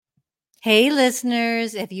Hey,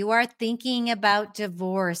 listeners, if you are thinking about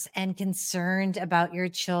divorce and concerned about your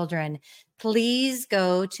children, please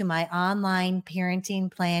go to my online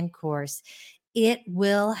parenting plan course. It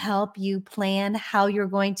will help you plan how you're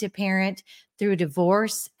going to parent through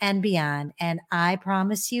divorce and beyond. And I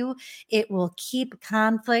promise you, it will keep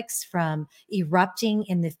conflicts from erupting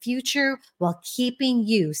in the future while keeping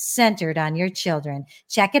you centered on your children.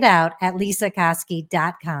 Check it out at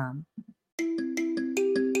lesakoski.com.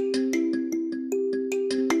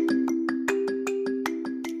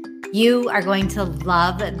 You are going to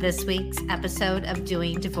love this week's episode of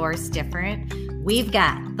Doing Divorce Different. We've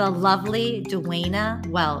got the lovely Duana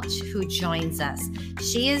Welch who joins us.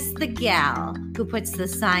 She is the gal who puts the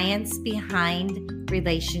science behind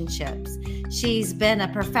relationships. She's been a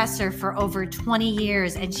professor for over 20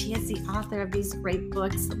 years, and she is the author of these great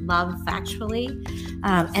books, Love Factually.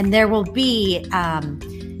 And there will be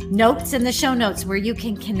notes in the show notes where you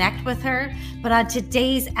can connect with her. But on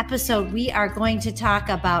today's episode, we are going to talk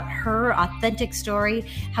about her authentic story,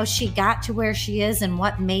 how she got to where she is and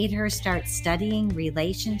what made her start studying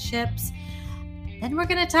relationships. Then we're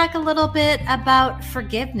going to talk a little bit about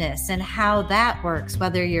forgiveness and how that works,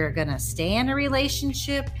 whether you're going to stay in a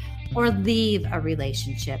relationship or leave a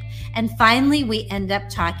relationship. And finally, we end up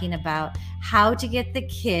talking about how to get the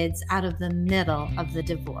kids out of the middle of the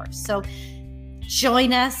divorce. So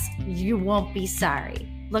join us. You won't be sorry.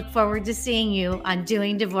 Look forward to seeing you on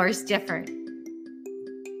Doing Divorce Different.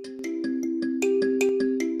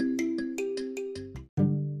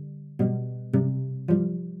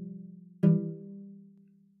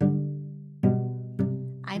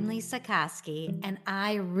 I'm Lesa Koski, and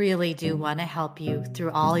I really do want to help you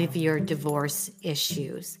through all of your divorce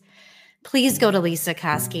issues. Please go to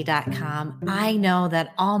lesakoski.com. I know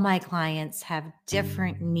that all my clients have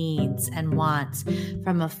different needs and wants,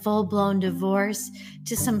 from a full-blown divorce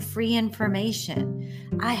to some free information.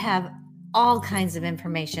 I have all kinds of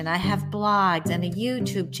information. I have blogs and a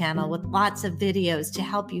YouTube channel with lots of videos to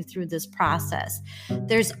help you through this process.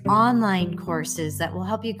 There's online courses that will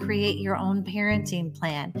help you create your own parenting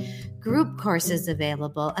plan, group courses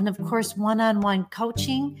available, and of course, one-on-one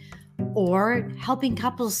coaching or helping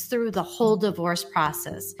couples through the whole divorce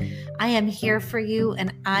process. I am here for you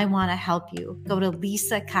and I want to help you. Go to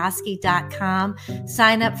lesakoski.com,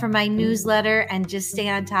 sign up for my newsletter, and just stay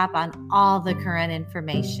on top on all the current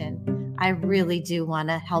information. I really do want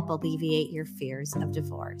to help alleviate your fears of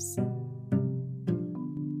divorce.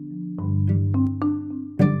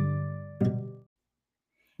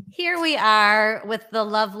 Here we are with the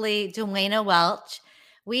lovely Duana Welch.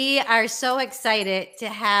 We are so excited to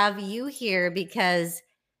have you here because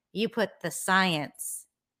you put the science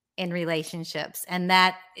in relationships, and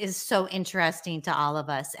that is so interesting to all of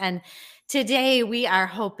us. And today we are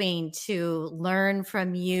hoping to learn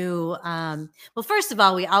from you. Well, first of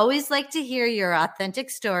all, we always like to hear your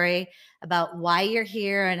authentic story about why you're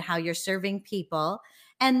here and how you're serving people.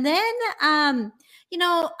 And then,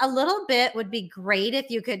 a little bit would be great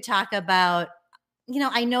if you could talk about,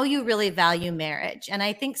 I know you really value marriage, and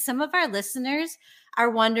I think some of our listeners are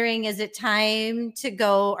wondering, is it time to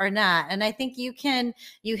go or not? And I think you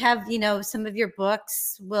have, some of your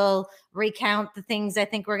books will recount the things I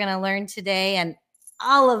think we're going to learn today. And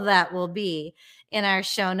all of that will be in our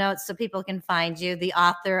show notes so people can find you, the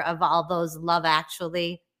author of all those Love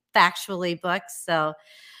Actually, Factually books. So,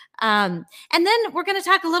 and then we're going to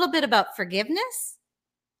talk a little bit about forgiveness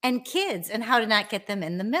and kids and how to not get them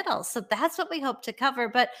in the middle. So that's what we hope to cover.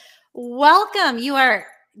 But welcome. You are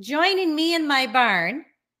joining me in my barn.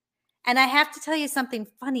 And I have to tell you something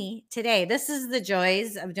funny today. This is the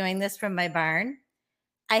joys of doing this from my barn.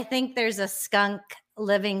 I think there's a skunk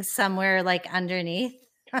living somewhere like underneath.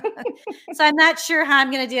 So I'm not sure how I'm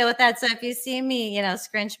going to deal with that. So if you see me,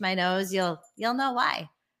 scrunch my nose, you'll know why.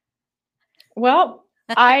 Well,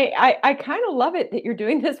 I kind of love it that you're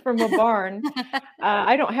doing this from a barn.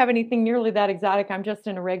 I don't have anything nearly that exotic. I'm just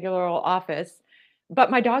in a regular old office,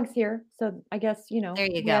 but my dog's here. So I guess, There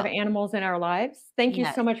you we go. have animals in our lives. Thank you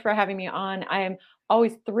Yes. so much for having me on. I am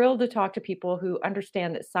always thrilled to talk to people who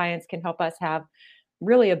understand that science can help us have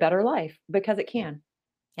really a better life, because it can.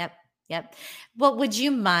 Yep. Well, would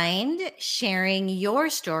you mind sharing your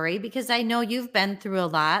story? Because I know you've been through a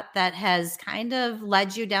lot that has kind of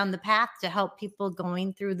led you down the path to help people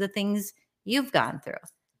going through the things you've gone through.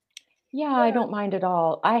 Yeah, I don't mind at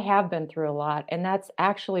all. I have been through a lot, and that's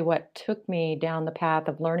actually what took me down the path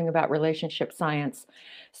of learning about relationship science.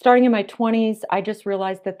 Starting in my 20s, I just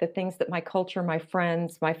realized that the things that my culture, my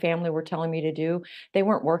friends, my family were telling me to do, they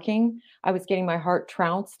weren't working. I was getting my heart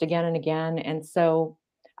trounced again and again. And so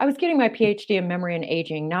I was getting my PhD in memory and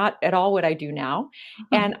aging, not at all what I do now.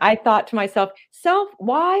 And I thought to myself, "Self,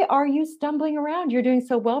 why are you stumbling around? You're doing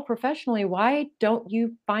so well professionally. Why don't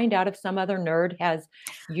you find out if some other nerd has,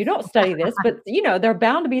 you don't study this, but there are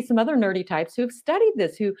bound to be some other nerdy types who have studied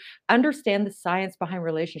this, who understand the science behind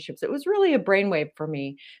relationships." It was really a brainwave for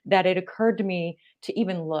me that it occurred to me to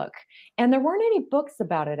even look. And there weren't any books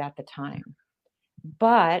about it at the time,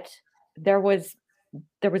 but there was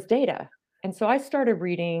there was data. And so I started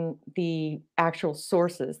reading the actual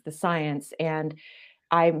sources, the science, and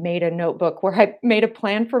I made a notebook where I made a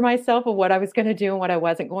plan for myself of what I was going to do and what I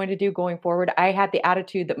wasn't going to do going forward. I had the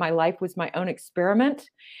attitude that my life was my own experiment.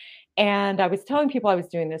 And I was telling people I was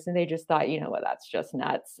doing this, and they just thought, well, that's just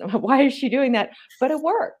nuts. Why is she doing that? But it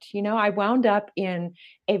worked. I wound up in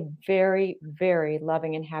a very, very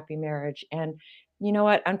loving and happy marriage. And you know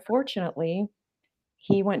what? Unfortunately,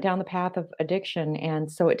 he went down the path of addiction,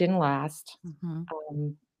 and so it didn't last. Mhm.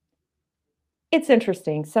 Um, it's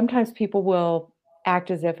interesting. Sometimes people will act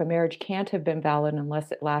as if a marriage can't have been valid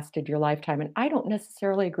unless it lasted your lifetime, and I don't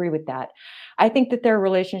necessarily agree with that. I think that there are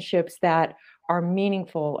relationships that are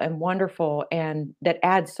meaningful and wonderful and that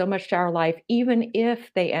add so much to our life, even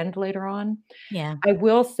if they end later on. Yeah. I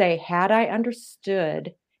will say, had I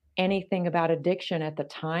understood anything about addiction at the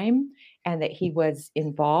time and that he was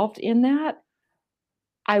involved in that,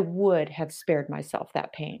 I would have spared myself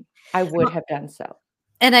that pain. I would Well, have done so.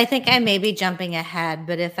 and I think I may be jumping ahead,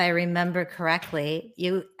 but if I remember correctly,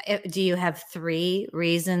 do you have 3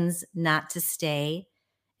 reasons not to stay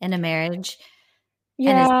in a marriage?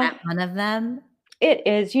 And is Yeah, that one of them? it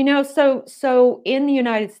is. So in the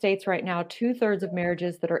United States right now, 2/3 of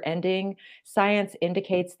marriages that are ending, science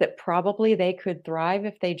indicates that probably they could thrive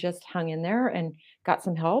if they just hung in there and got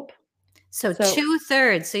some help. So So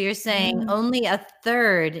 2/3, so you're saying yeah. only a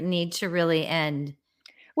third need to really end.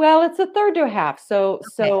 Well, it's a third to a half. So Okay.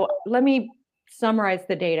 so let me summarize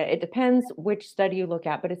the data. It depends which study you look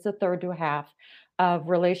at, but it's a third to a half of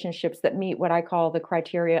relationships that meet what I call the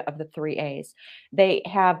criteria of the 3 A's. They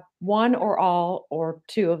have one or all or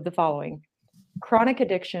two of the following: chronic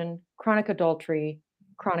addiction, chronic adultery,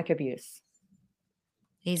 chronic abuse.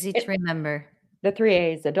 Easy to It, remember. the 3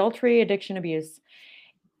 A's: adultery, addiction, abuse.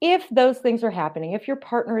 If those things are happening, if your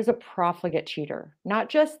partner is a profligate cheater, not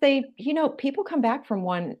just people come back from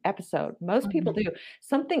one episode. Most people Mhm. do.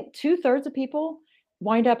 Something 2/3 of people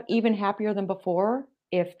wind up even happier than before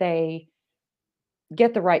if they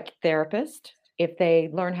get the right therapist, if they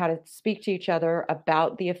learn how to speak to each other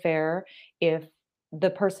about the affair, if the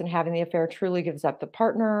person having the affair truly gives up the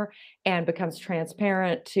partner and becomes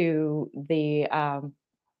transparent to the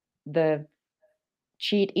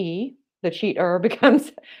cheatee, the cheater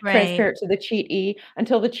becomes Right. transparent to the cheatee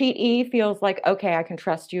until the cheatee feels like, "Okay, I can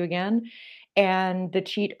trust you again." And the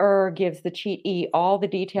cheater gives the cheatee all the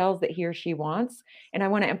details that he or she wants. And I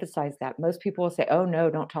want to emphasize that. Most people will say, "Oh, no,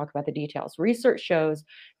 don't talk about the details." Research shows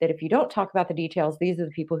that if you don't talk about the details, these are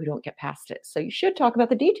the people who don't get past it. So you should talk about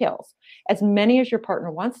the details, as many as your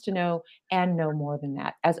partner wants to know, and no more than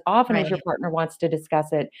that, as often as your Right. partner wants to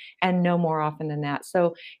discuss it, and no more often than that.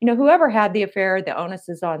 So whoever had the affair, the onus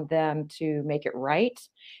is on them to make it right.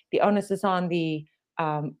 The onus is on the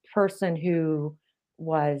person who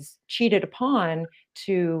was cheated upon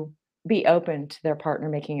to be open to their partner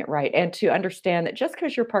making it right and to understand that just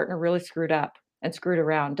because your partner really screwed up and screwed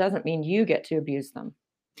around doesn't mean you get to abuse them.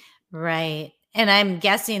 Right. And I'm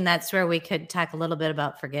guessing that's where we could talk a little bit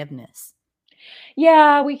about forgiveness.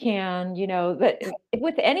 Yeah, we can, but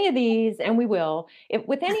with any of these, and we will, if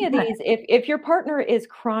with any of these, if your partner is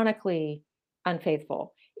chronically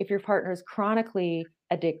unfaithful, if your partner is chronically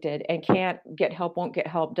addicted and can't get help, won't get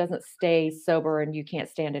help, doesn't stay sober, and you can't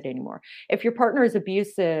stand it anymore. If your partner is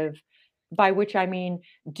abusive, by which I mean,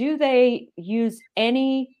 do they use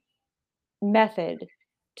any method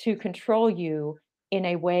to control you in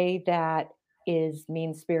a way that is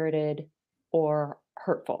mean-spirited or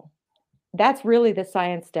hurtful? That's really the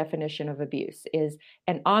science definition of abuse, is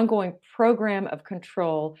an ongoing program of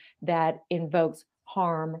control that invokes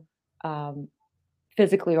harm, um,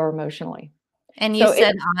 physically or emotionally. And you So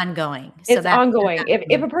said ongoing, so it's that's ongoing. If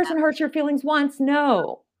not a person hurts your feelings once,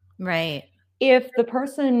 no. right. If the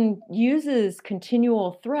person uses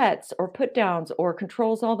continual threats or put downs or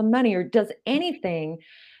controls all the money or does anything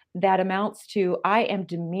that amounts to, "I am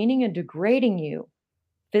demeaning and degrading you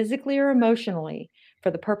physically or emotionally for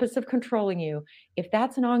the purpose of controlling you," if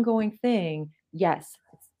that's an ongoing thing, yes,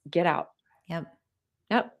 get out. Yep.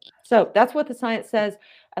 Yep. So that's what the science says.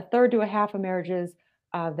 A third to a half of marriages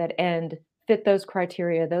that end fit those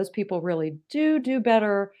criteria. Those people really do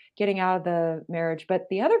better getting out of the marriage. But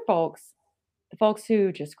the other folks, folks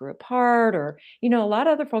who just grew apart, or, a lot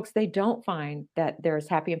of other folks, they don't find that they're as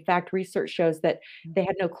happy. In fact, research shows that they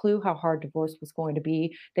had no clue how hard divorce was going to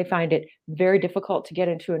be. They find it very difficult to get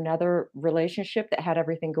into another relationship that had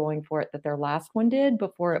everything going for it that their last one did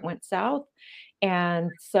before it went south.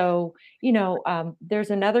 And so, there's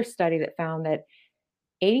another study that found that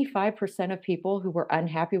 85% of people who were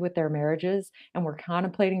unhappy with their marriages and were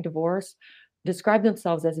contemplating divorce described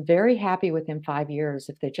themselves as very happy within 5 years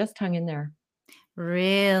if they just hung in there.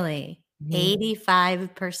 Really? Mhm.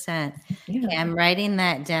 85%. Okay, Yeah. I'm writing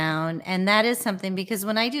that down. And that is something because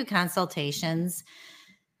when I do consultations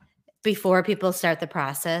before people start the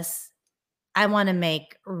process, I want to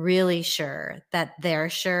make really sure that they're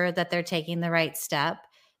taking the right step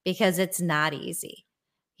because it's not easy.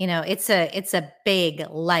 It's a big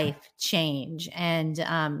life change.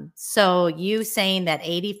 And so you saying that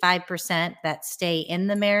 85% that stay in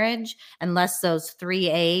the marriage, unless those three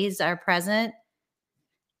A's are present,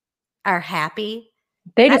 are happy.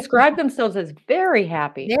 They That's describe themselves as very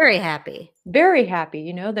happy, very happy. very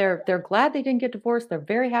happy. They're glad they didn't get divorced. They're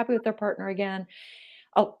very happy with their partner again.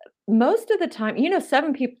 Oh, most of the time,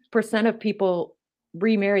 7% of people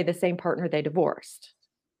remarry the same partner they divorced.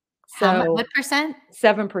 How much? So What percent?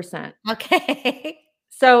 7%. Okay.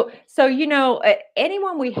 So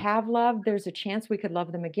anyone we have loved, there's a chance we could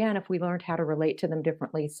love them again if we learned how to relate to them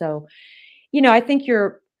differently. So, I think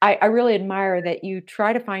I really admire that you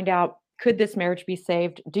try to find out, could this marriage be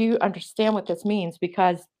saved? Do you understand what this means?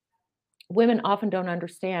 Because women often don't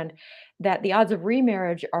understand that the odds of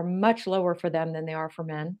remarriage are much lower for them than they are for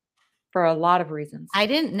men for a lot of reasons. I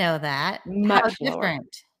didn't know that. How Much lower.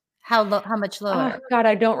 different? How much Oh lower? God,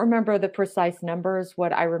 I don't remember the precise numbers.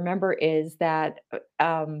 What I remember is that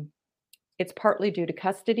it's partly due to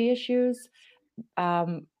custody issues.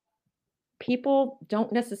 Um, People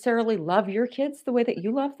don't necessarily love your kids the way that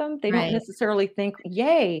you love them. They don't Right. necessarily think,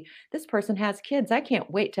 "Yay, this person has kids. I can't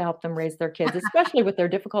wait to help them raise their kids, especially with their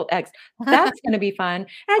difficult ex. That's gonna be fun."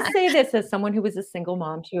 And I say this as someone who was a single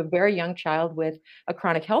mom to a very young child with a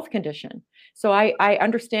chronic health condition. So I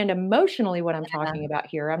understand emotionally what I'm talking about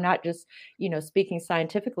here. I'm not just, speaking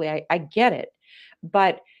scientifically. I get it.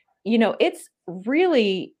 But, it's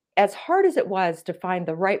really as hard as it was to find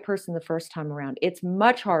the right person the first time around, it's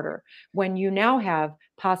much harder when you now have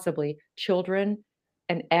possibly children,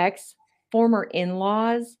 an ex, former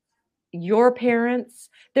in-laws, your parents.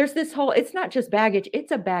 There's this whole, it's not just baggage,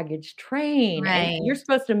 it's a baggage train, and Right. you're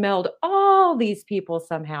supposed to meld all these people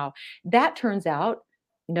somehow. That turns out,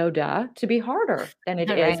 no duh, to be harder than it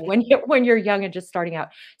is Right. when you're young and just starting out.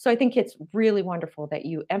 So I think it's really wonderful that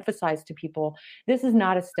you emphasize to people, this is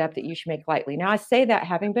not a step that you should make lightly. Now, I say that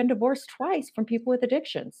having been divorced twice from people with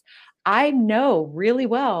addictions. I know really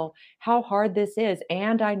well how hard this is,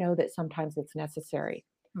 and I know that sometimes it's necessary.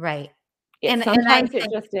 Right. It And I sometimes it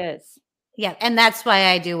think just is. yeah, and that's why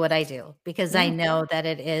I do what I do because I Yeah. know that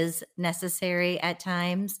it is necessary at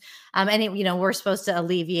times. We're supposed to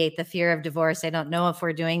alleviate the fear of divorce. I don't know if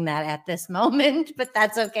we're doing that at this moment, but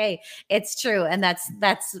that's okay. It's true, and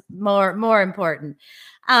that's more important.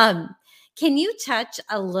 Um, can you touch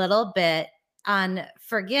a little bit on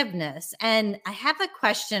forgiveness? And I have a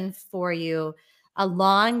question for you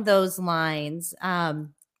along those lines.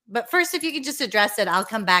 But first, if you could just address it, I'll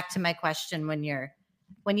come back to my question when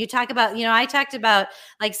you talk about, I talked about,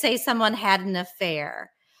 like, say someone had an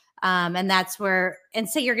affair, and that's where, and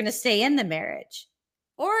say you're going to stay in the marriage,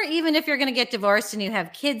 or even if you're going to get divorced and you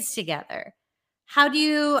have kids together, how do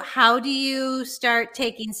you start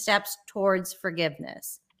taking steps towards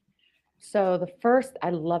forgiveness? So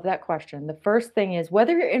I love that question. The first thing is,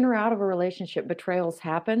 whether you're in or out of a relationship, betrayals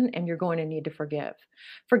happen and you're going to need to forgive.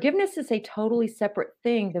 Forgiveness is a totally separate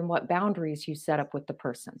thing than what boundaries you set up with the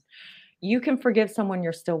person. You can forgive someone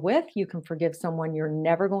you're still with. You can forgive someone you're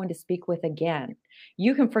never going to speak with again.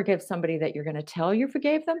 You can forgive somebody that you're going to tell you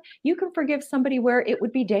forgave them. You can forgive somebody where it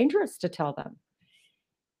would be dangerous to tell them.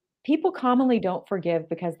 People commonly don't forgive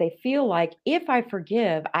because they feel like, if I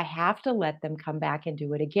forgive, I have to let them come back and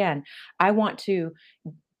do it again. I want to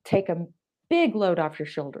take a big load off your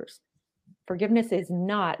shoulders. Forgiveness is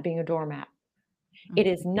not being a doormat. It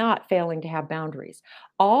is not failing to have boundaries.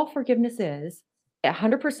 All forgiveness is,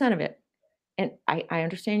 100% of it, and I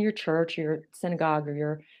understand your church, your synagogue, or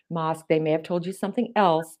your mosque, they may have told you something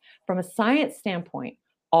else. From a science standpoint,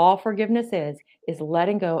 all forgiveness is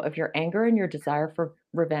letting go of your anger and your desire for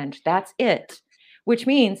revenge. That's it. Which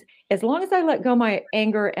means, as long as I let go my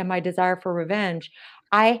anger and my desire for revenge,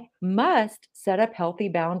 I must set up healthy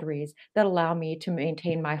boundaries that allow me to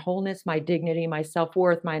maintain my wholeness, my dignity, my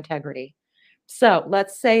self-worth, my integrity. So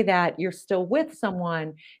let's say that you're still with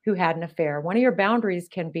someone who had an affair. One of your boundaries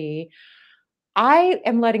can be, I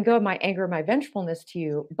am letting go of my anger and my vengefulness to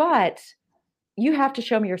you, but you have to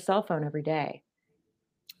show me your cell phone every day.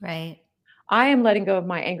 Right. I am letting go of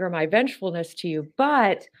my anger and my vengefulness to you,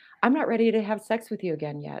 but I'm not ready to have sex with you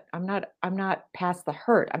again yet. I'm not past the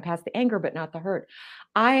hurt. I'm past the anger, but not the hurt.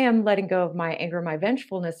 I am letting go of my anger and my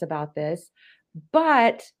vengefulness about this,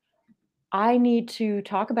 but I need to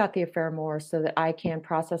talk about the affair more so that I can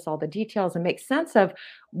process all the details and make sense of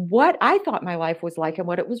what I thought my life was like and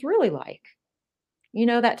what it was really like. You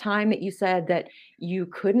know, that time that you said that you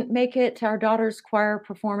couldn't make it to our daughter's choir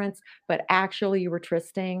performance, but actually you were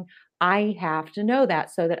trysting. I have to know that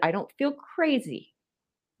so that I don't feel crazy.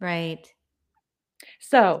 Right.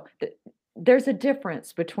 So there's a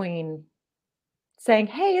difference between saying,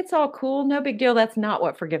 hey, it's all cool, no big deal. That's not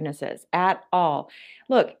what forgiveness is at all.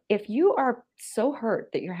 Look, if you are so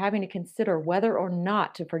hurt that you're having to consider whether or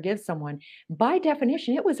not to forgive someone, by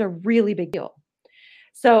definition, it was a really big deal.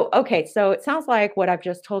 So, okay, so it sounds like what I've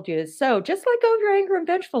just told you is so just let go of your anger and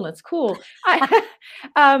vengefulness. Cool.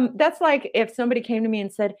 That's like if somebody came to me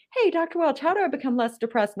and said, hey, Dr. Welch, how do I become less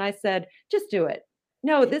depressed? And I said, just do it.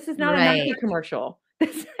 No, this is not a Right. Nike commercial.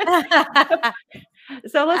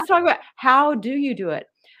 So let's talk about how do you do it?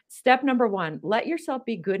 Step number one, let yourself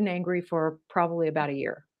be good and angry for probably about a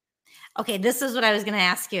year. Okay, this is what I was going to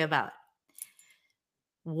ask you about.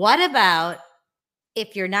 What about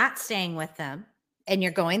if you're not staying with them and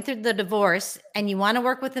you're going through the divorce and you want to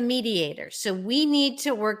work with a mediator? So we need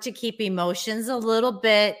to work to keep emotions a little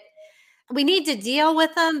bit. We need to deal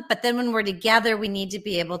with them, but then when we're together, we need to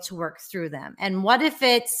be able to work through them. And what if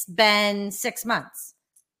it's been 6 months?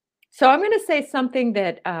 So I'm going to say something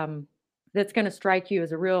that that's going to strike you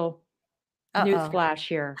as a real news Uh-oh. flash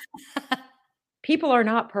here. People are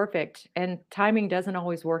not perfect and timing doesn't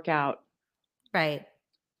always work out. Right.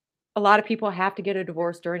 A lot of people have to get a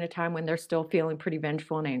divorce during a time when they're still feeling pretty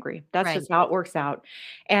vengeful and angry. That's Right. just how it works out.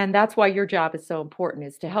 And that's why your job is so important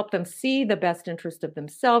is to help them see the best interest of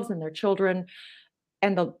themselves and their children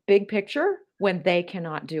and the big picture when they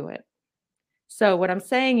cannot do it. So what I'm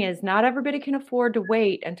saying is not everybody can afford to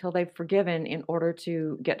wait until they've forgiven in order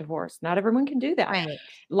to get divorced. Not everyone can do that. Right.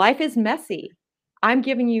 Life is messy. I'm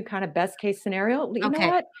giving you kind of best case scenario. You know Okay.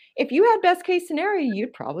 what? If you had best case scenario,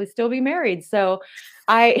 you'd probably still be married. So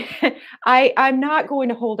I I'm not going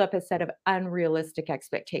to hold up a set of unrealistic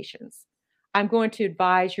expectations. I'm going to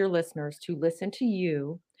advise your listeners to listen to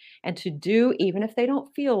you and to do, even if they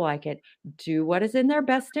don't feel like it, do what is in their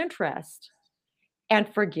best interest and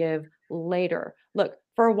forgive later. Look,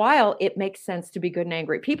 for a while, it makes sense to be good and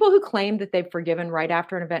angry. People who claim that they've forgiven right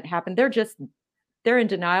after an event happened, they're in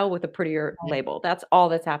denial with a prettier Right. label. That's all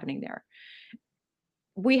that's happening there.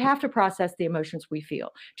 We have to process the emotions we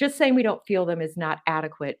feel. Just saying we don't feel them is not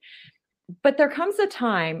adequate. But there comes a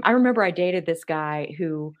time, I remember I dated this guy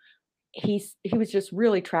who he was just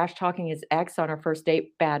really trash talking his ex on our first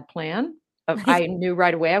date, bad plan. I knew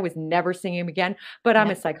right away I was never seeing him again, but I'm a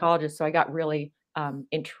Yep. psychologist, so I got really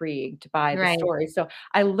intrigued by the Right. story. So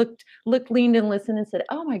I leaned and listened and said,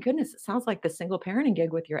 "Oh my goodness, it sounds like the single parenting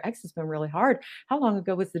gig with your ex has been really hard. How long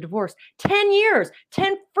ago was the divorce? 10 years,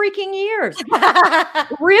 10 freaking years.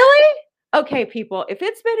 Really? Okay, people, if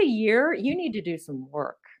it's been a year, you need to do some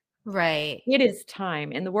work. Right. It is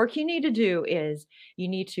time. And the work you need to do is you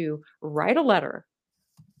need to write a letter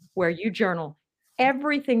where you journal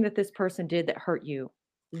everything that this person did that hurt you,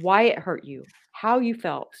 why it hurt you, how you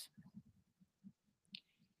felt.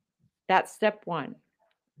 That's step one.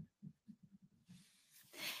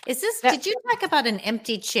 Did Step you talk about an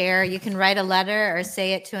empty chair? You can write a letter or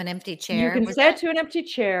say it to an empty You chair. can Was say it that to an empty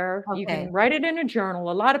chair. You okay? can write it in a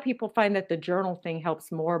journal. A lot of people find that the journal thing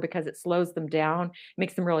helps more because it slows them down,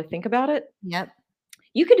 makes them really think about it. Yep.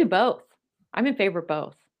 You could do both. I'm in favor of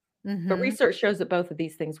both. But Mhm. research shows that both of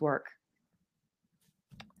these things work.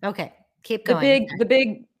 Okay. Keep The going. big the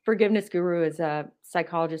big forgiveness guru is a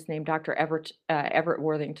psychologist named Dr. Everett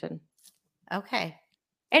Worthington. Okay.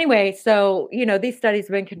 Anyway, so, these studies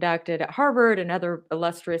have been conducted at Harvard and other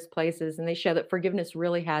illustrious places, and they show that forgiveness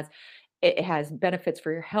really has benefits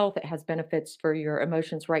for your health, it has benefits for your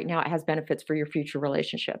emotions right now, it has benefits for your future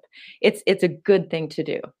relationship. It's a good thing to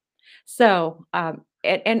do. So,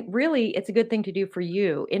 and really, it's a good thing to do for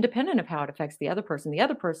you, independent of how it affects the other person. The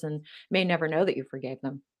other person may never know that you forgave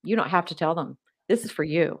them. You don't have to tell them. This is for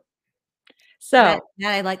you. That So,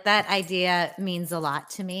 that I like that idea means a lot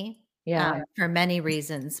to me, yeah. for many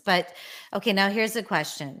reasons. But okay, now here's a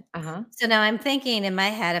question. Uh-huh. So now I'm thinking in my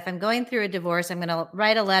head, if I'm going through a divorce, I'm going to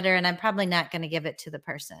write a letter and I'm probably not going to give it to the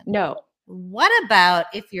person. No. What about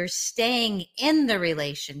if you're staying in the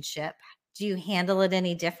relationship? Do you handle it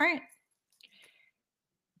any different?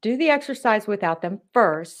 Do the exercise without them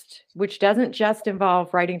first, which doesn't just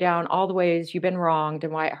involve writing down all the ways you've been wronged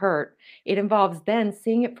and why it hurt. It involves then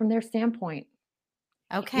seeing it from their standpoint.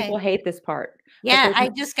 People Okay. hate this part, but Yeah, there's I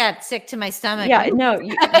just got sick to my stomach. yeah, no,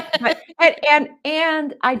 but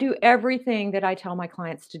and I do everything that I tell my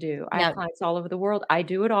clients to do. I have Yep, clients all over the world. I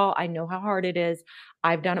do it all. I know how hard it is.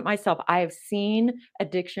 I've done it myself. I have seen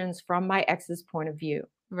addictions from my ex's point of view.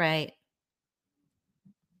 right.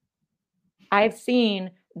 I've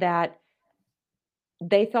seen that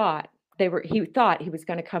they thought he thought he was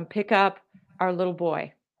going to come pick up our little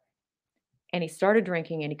boy, and he started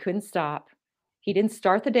drinking and he couldn't stop. He didn't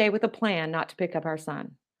start the day with a plan not to pick up our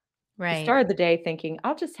son. He Right. started the day thinking,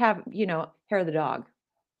 I'll just have, hair of the dog.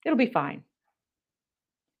 It'll be fine.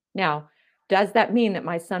 Now, does that mean that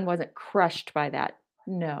my son wasn't crushed by that?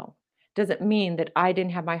 No. Does it mean that I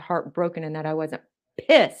didn't have my heart broken and that I wasn't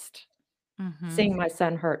pissed Mhm. seeing my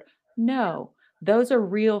son hurt? No. Those are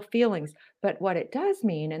real feelings. But what it does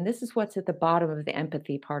mean, and this is what's at the bottom of the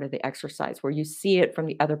empathy part of the exercise, where you see it from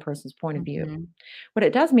the other person's point of view. Mhm. What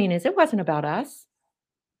it does mean is it wasn't about us.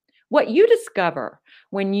 What you discover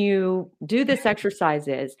when you do this exercise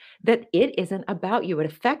is that it isn't about you. It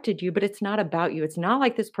affected you, but it's not about you. It's not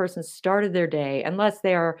like this person started their day, unless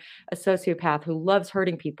they are a sociopath who loves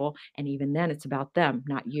hurting people. And even then, it's about them,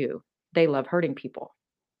 not you. They love hurting people.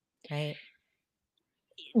 Right.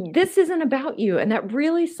 This isn't about you. And that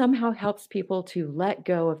really somehow helps people to let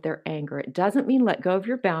go of their anger. It doesn't mean let go of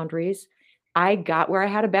your boundaries. I got where I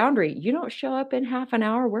had a boundary. You don't show up in half an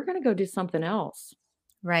hour, we're going to go do something else.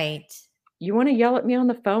 Right. You wanna yell at me on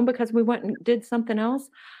the phone because we went and did something else?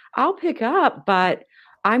 I'll pick up, but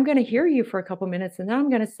I'm gonna hear you for a couple minutes, and then I'm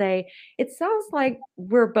gonna say, "It sounds like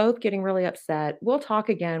we're both getting really upset. We'll talk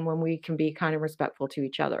again when we can be kind of respectful to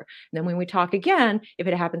each other." And then when we talk again, if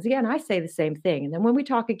it happens again, I say the same thing. And then when we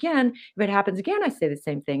talk again, if it happens again, I say the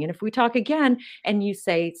same thing. And if we talk again and you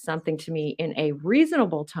say something to me in a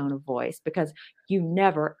reasonable tone of voice, because you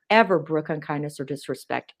never, ever brook unkindness or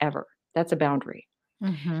disrespect, ever. That's a boundary.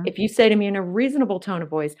 Mhm. If you say to me in a reasonable tone of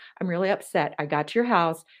voice, "I'm really upset. I got to your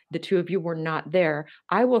house. The 2 of you were not there."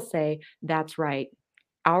 I will say, "That's right.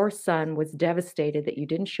 Our son was devastated that you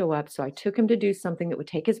didn't show up, so I took him to do something that would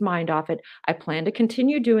take his mind off it. I plan to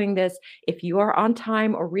continue doing this. If you are on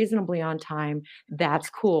time or reasonably on time, that's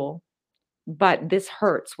cool. But this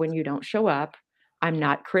hurts when you don't show up. I'm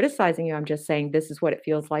not criticizing you. I'm just saying this is what it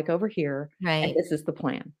feels like over here, and Right. this is the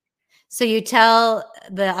plan." So you tell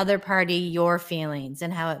the other party your feelings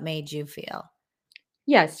and how it made you feel.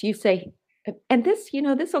 Yes, you say, and this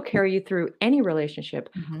will carry you through any relationship.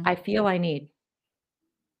 Mhm. "I feel I need.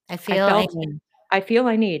 I I feel I felt mean, I feel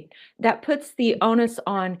I need." That puts the onus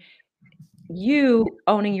on you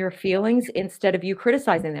owning your feelings instead of you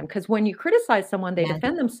criticizing them. Because when you criticize someone, they yeah.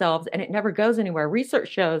 defend themselves and it never goes anywhere. Research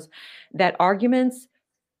shows that arguments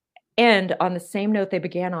end on the same note they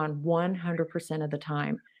began on 100% of the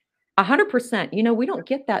time. 100%. We don't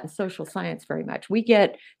get that in social science very much. We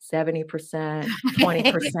get 70%,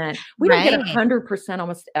 20%. We don't get Right. 100%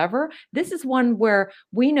 almost ever. This is one where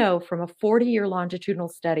we know from a 40-year longitudinal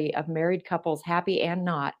study of married couples, happy and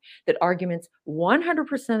not, that arguments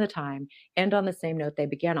 100% of the time end on the same note they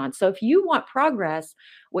began on. So if you want progress,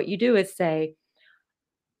 what you do is say,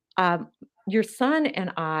 um, your son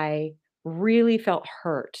and I really felt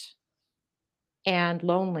hurt and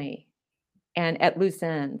lonely and at loose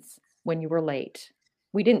ends when you were late.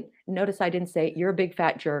 We didn't notice I didn't say, "You're a big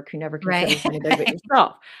fat jerk who never Right. considers anybody but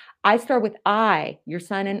yourself." I start with I, your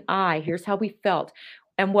son and I. Here's how we felt.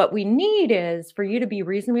 And what we need is for you to be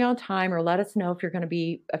reasonably on time or let us know if you're going to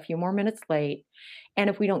be a few more minutes late. And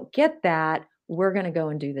if we don't get that, we're going to go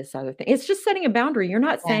and do this other thing. It's just setting a boundary. You're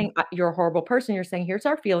not Yeah. saying you're a horrible person. You're saying, here's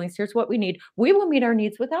our feelings. Here's what we need. We will meet our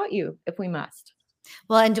needs without you if we must.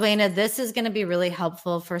 Well, and Duana, this is going to be really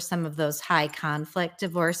helpful for some of those high conflict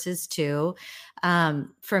divorces too.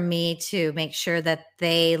 For me to make sure that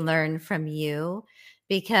they learn from you,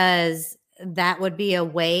 because that would be a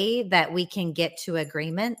way that we can get to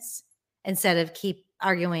agreements instead of keep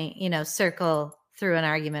arguing, circle through an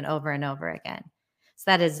argument over and over again. So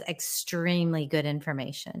that is extremely good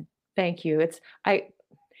information. Thank you.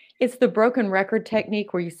 It's the broken record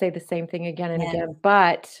technique where you say the same thing again and Yeah. again,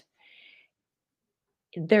 but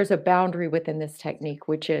there's a boundary within this technique,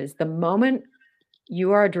 which is the moment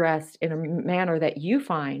you are addressed in a manner that you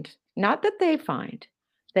find, not that they find,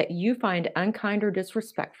 that you find unkind or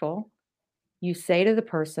disrespectful, you say to the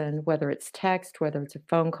person, whether it's text, whether it's a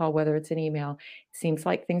phone call, whether it's an email, "It seems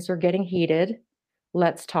like things are getting heated.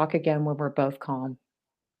 Let's talk again when we're both calm."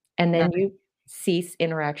 And Love then it. you cease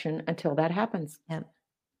interaction until that happens. Yep.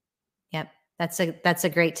 Yep. That's a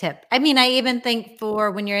great tip. I mean, I even think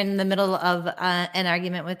for when you're in the middle of an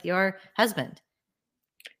argument with your husband.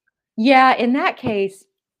 Yeah, in that case,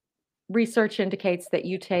 research indicates that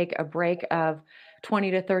you take a break of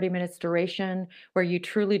 20 to 30 minutes duration where you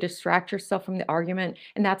truly distract yourself from the argument.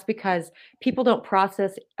 And that's because people don't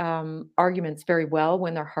process arguments very well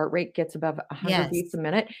when their heart rate gets above 100 beats a Yes.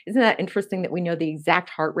 minute. Isn't that interesting that we know the exact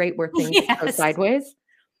heart rate where things go Yes. sideways?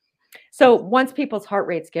 So once people's heart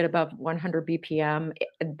rates get above 100 BPM,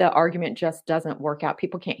 the argument just doesn't work out.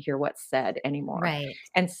 People can't hear what's said anymore. Right.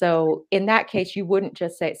 And so in that case, you wouldn't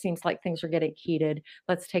just say, it seems like things are getting heated.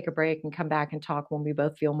 Let's take a break and come back and talk when we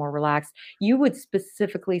both feel more relaxed. You would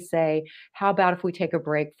specifically say, how about if we take a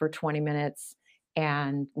break for 20 minutes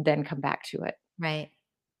and then come back to it? Right.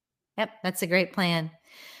 Yep, that's a great plan.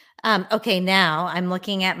 Okay, now I'm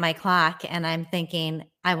looking at my clock and I'm thinking,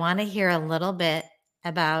 I want to hear a little bit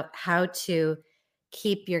about how to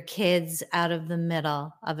keep your kids out of the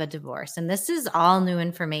middle of a divorce. And this is all new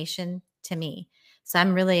information to me. So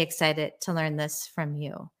I'm really excited to learn this from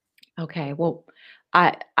you. Okay, well,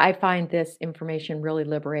 I find this information really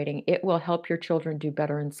liberating. It will help your children do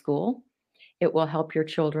better in school. It will help your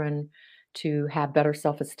children to have better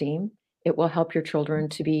self-esteem. It will help your children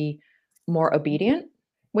to be more obedient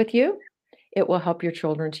with you. It will help your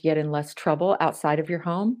children to get in less trouble outside of your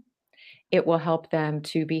home. It will help them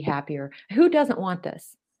to be happier. Who doesn't want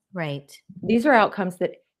this? Right. These are outcomes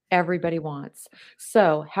that everybody wants.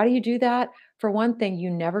 So, how do you do that? For one thing, you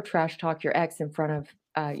never trash talk your ex in front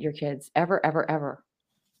of your kids, ever, ever, ever,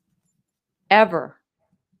 ever.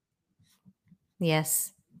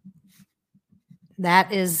 Yes.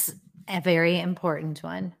 That is a very important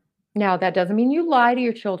one. Now, that doesn't mean you lie to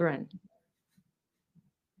your children.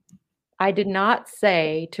 I did not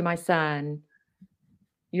say to my son,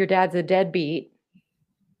 your dad's a deadbeat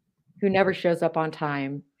who never shows up on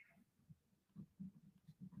time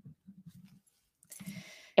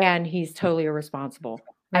and he's totally irresponsible.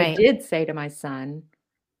 I Right. did say to my son,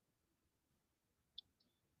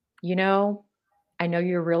 you know, I know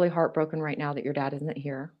you're really heartbroken right now that your dad isn't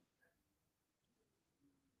here.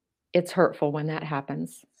 It's hurtful when that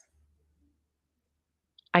happens.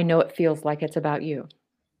 I know it feels like it's about you.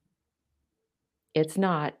 It's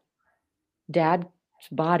not. Dad's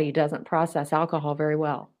body doesn't process alcohol very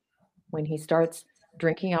well. When he starts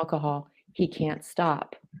drinking alcohol, he can't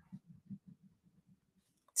stop.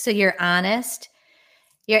 So you're honest.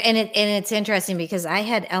 And it's interesting because I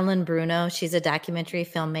had Ellen Bruno, she's a documentary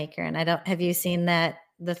filmmaker, and I don't have you seen the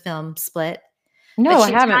film Split? But No, I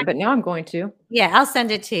she haven't, talked but now I'm going to. Yeah, I'll send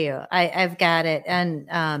it to you. I've got it,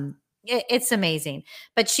 and, it's amazing.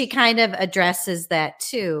 But she kind of addresses that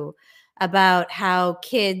too, about how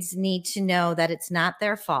kids need to know that it's not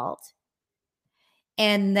their fault,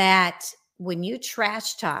 and that when you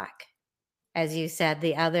trash talk, as you said,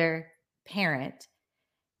 the other parent,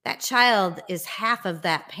 that child is half of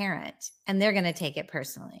that parent, and they're gonna take it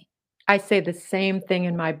personally. I say the same thing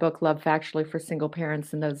in my book, Love Factually for Single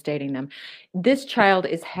Parents and Those Dating Them. This child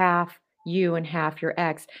is half you and half your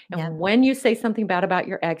ex. Yep, And when you say something bad about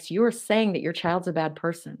your ex, you are saying that your child's a bad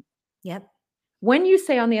person. yep, When you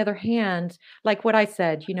say, on the other hand, like what I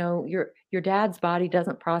said, your dad's body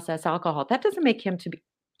doesn't process alcohol. That doesn't make him to be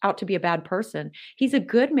out to be a bad person. He's a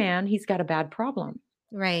good man. He's got a bad problem.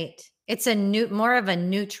 right. It's more of a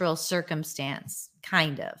neutral circumstance,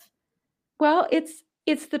 kind of. Well,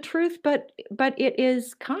 it's the truth, but it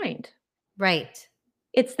is kind. Right,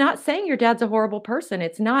 It's not saying your dad's a horrible person.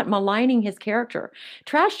 It's not maligning his character.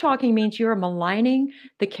 Trash talking means you're maligning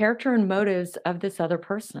the character and motives of this other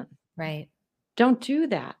person. right. Don't do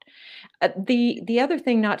that. The other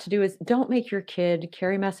thing not to do is don't make your kid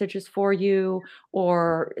carry messages for you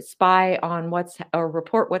or spy on or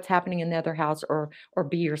report what's happening in the other house or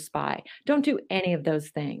be your spy. Don't do any of those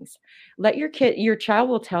things. Let your child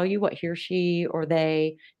will tell you what he or she or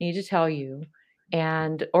they need to tell you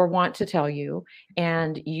and or want to tell you,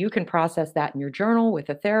 and you can process that in your journal with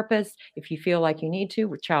a therapist if you feel like you need to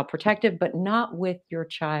with Child Protective, but not with your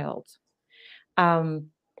child. Um,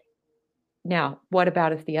 Now, what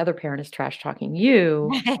about if the other parent is trash talking you?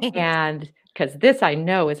 Right. And because this I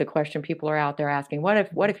know is a question people are out there asking. What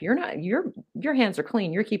if you're not your hands are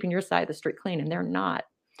clean, you're keeping your side of the street clean and they're not.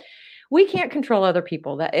 We can't control other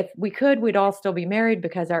people. That if we could, we'd all still be married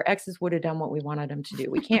because our exes would have done what we wanted them to do.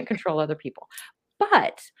 We can't control other people.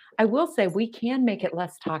 But I will say we can make it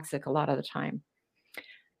less toxic a lot of the time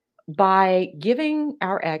by giving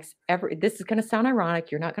our ex every this is going to sound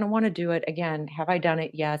ironic. You're not going to want to do it again. Have I done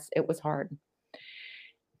it? Yes, it was hard.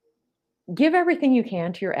 Give everything you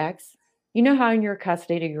can to your ex You know how in your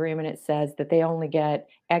custody agreement it says that they only get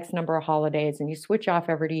X number of holidays and you switch off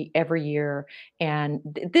every year, and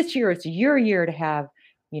this year it's your year to have,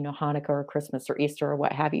 Hanukkah or Christmas or Easter or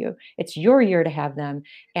what have you. It's your year to have them,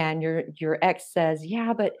 and your ex says,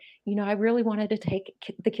 "Yeah, but I really wanted to take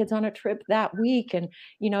the kids on a trip that week, and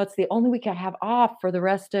it's the only week I have off for the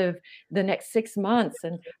rest of the next 6 months,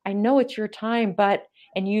 and I know it's your time, but,"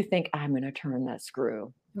 and you think, "I'm going to turn that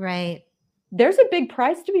screw." Right. There's a big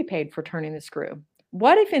price to be paid for turning the screw.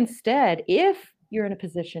 What if instead, if you're in a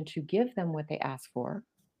position to give them what they ask for,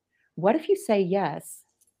 what if you say yes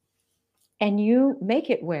and you make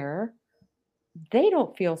it where they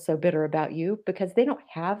don't feel so bitter about you because they don't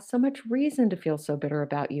have so much reason to feel so bitter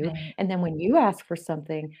about you? Right. And then when you ask for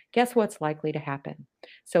something, guess what's likely to happen?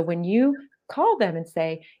 So when you call them and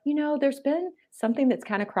say, there's been something that's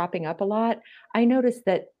kind of cropping up a lot. I noticed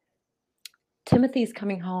that Timothy's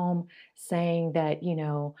coming home saying that,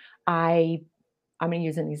 I'm going to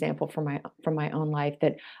use an example from my own life,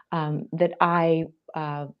 that I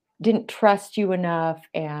didn't trust you enough,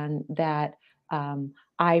 and that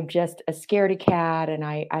I'm just a scaredy cat, and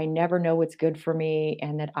I never know what's good for me,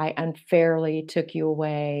 and that I unfairly took you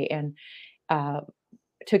away and uh,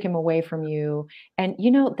 took him away from you. And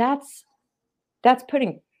that's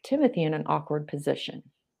putting Timothy in an awkward position.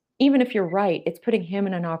 Even if you're right, it's putting him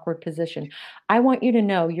in an awkward position. I want you to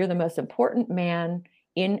know you're the most important man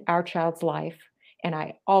in our child's life, and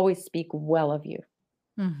I always speak well of you.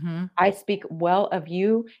 Mm-hmm. I speak well of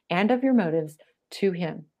you and of your motives to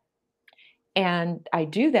him. And I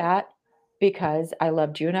do that because I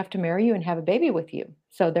loved you enough to marry you and have a baby with you.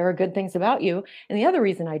 So there are good things about you. And the other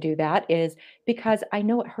reason I do that is because I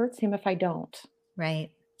know it hurts him if I don't.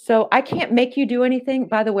 Right. So I can't make you do anything.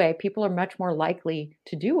 By the way, people are much more likely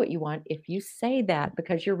to do what you want if you say that,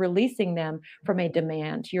 because you're releasing them from a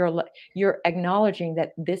demand. You're acknowledging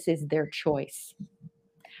that this is their choice.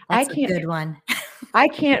 I That's a can't good one.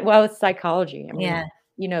 well, it's psychology. I mean,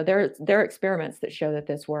 Yeah. there are experiments that show that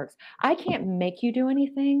this works. I can't make you do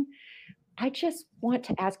anything. I just want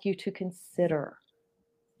to ask you to consider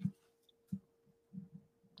Right.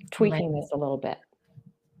 tweaking this a little bit.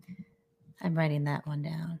 I'm writing that one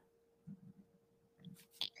down.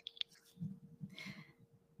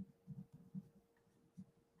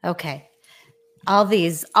 Okay. All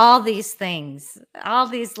these things, all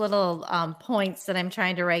these little points that I'm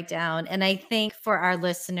trying to write down. And I think for our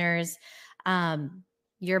listeners,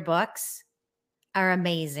 your books are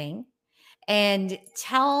amazing. And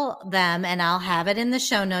tell them, and I'll have it in the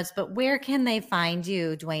show notes, but where can they find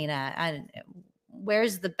you, Duana?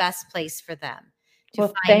 Where's the best place for them to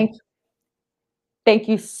Well, find? thank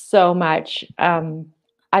you so much.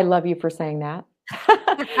 I love you for saying that.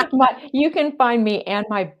 You can find me and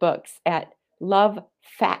my books at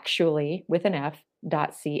lovefactually with an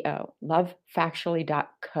F.co,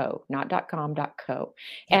 lovefactually.co, not .com, .co.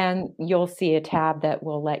 Yep. And you'll see a tab that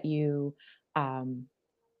will let you,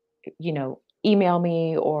 email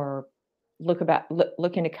me or look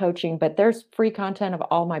into coaching, but there's free content of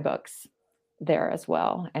all my books there as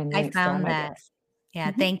well, and I links to all found my that. books.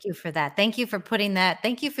 Yeah, Mhm. thank you for that. Thank you for putting that.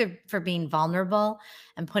 Thank you for being vulnerable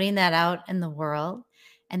and putting that out in the world.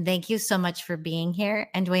 And thank you so much for being here.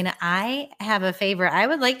 And Duana, I have a favor. I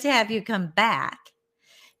would like to have you come back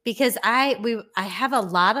because I have a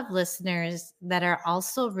lot of listeners that are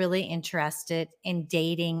also really interested in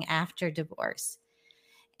dating after divorce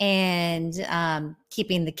and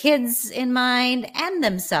keeping the kids in mind and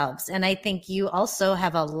themselves. And I think you also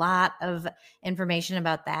have a lot of information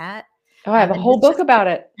about that. Oh, I have a And whole it's book just, about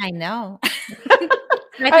it. I know. I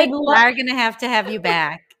I'd think we love are going to have you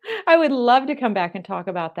back. I would love to come back and talk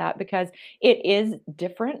about that, because it is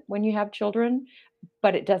different when you have children,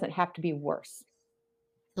 but it doesn't have to be worse.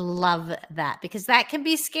 Love that, because that can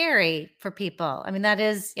be scary for people. I mean, that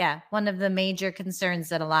is, one of the major concerns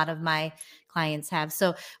that a lot of my clients have.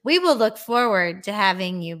 So we will look forward to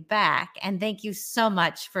having you back. And thank you so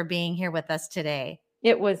much for being here with us today.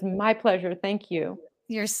 It was my pleasure. Thank you.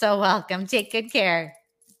 You're so welcome. Take good care.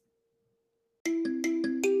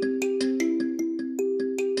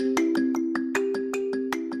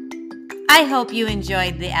 I hope you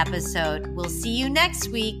enjoyed the episode. We'll see you next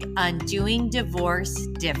week on Doing Divorce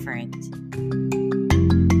Different.